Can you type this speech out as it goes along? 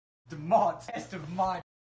Damot, test of might.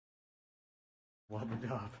 Warmed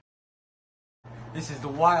up. This is the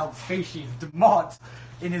wild species, Damot.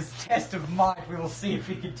 In his test of might, we will see if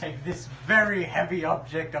he can take this very heavy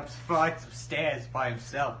object up flights of stairs by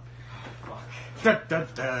himself. Da, da,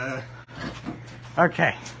 da.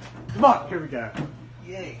 Okay. Damot, here we go.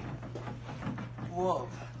 Yay. Whoa.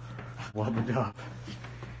 Warmed up.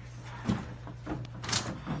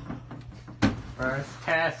 First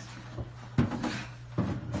test.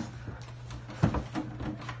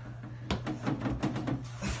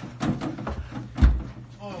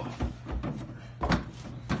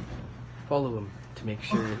 Follow him to make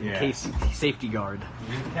sure, in case safety guard.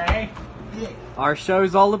 Okay? Yeah. Our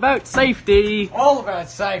show's all about safety. All about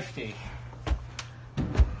safety.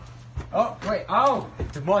 Oh, wait. Oh,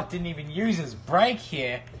 Damot didn't even use his brake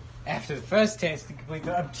here after the first test to complete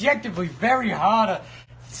the objectively very harder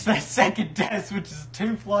second test, which is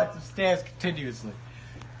 2 flights of stairs continuously.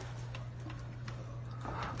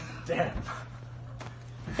 Damn.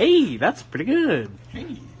 Hey, that's pretty good.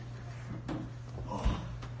 Hey.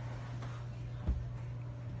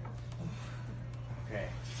 Okay.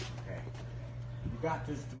 You got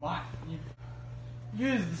this, Damot. You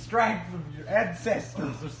use the strength of your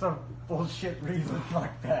ancestors or some bullshit reason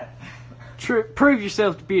like that. Prove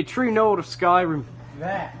yourself to be a true Nord of Skyrim.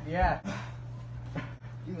 That, yeah.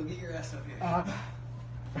 You will get your ass up here.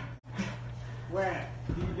 Where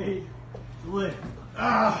do you need to lift?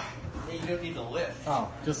 Yeah, you don't need to lift. Oh,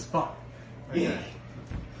 just spot. Yeah.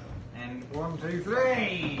 And 1, 2,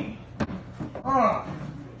 3. Oh,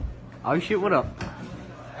 Oh shit, what up?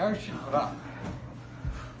 oh shit, what up?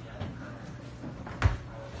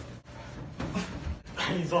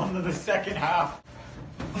 He's on to the second half.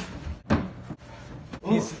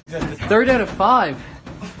 He's at the 3rd out of 5.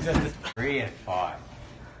 He's at the 3 at 5.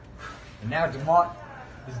 And now Damot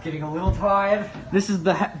is getting a little tired. This is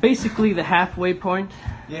basically the halfway point.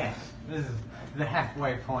 Yes, this is the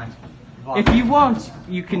halfway point. If you want,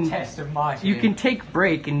 you can Test of might. you can take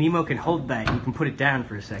break and Nemo can hold that. You can put it down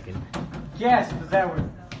for a second. Yes, but that would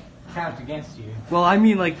count against you. Well, I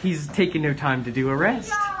mean, like he's taking no time to do a rest.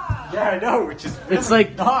 Yeah, I know, which is really It's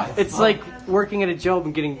like nice. it's like working at a job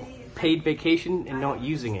and getting paid vacation and not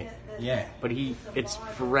using it. Yeah. But it's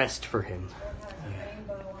for rest for him.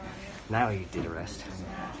 Now he did a rest.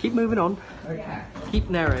 Keep moving on. Okay. Keep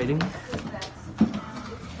narrating.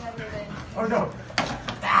 Oh no.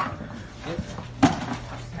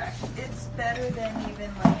 It's better than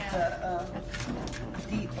even like the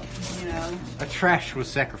deep, you know. A trash was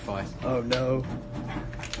sacrificed. Oh no.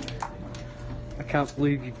 I can't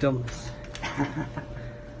believe you've done this.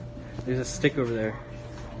 There's a stick over there.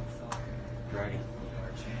 Ready.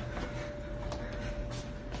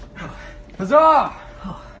 Huzzah!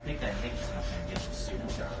 I think that Nick's not going to get some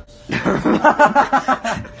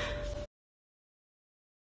superstars.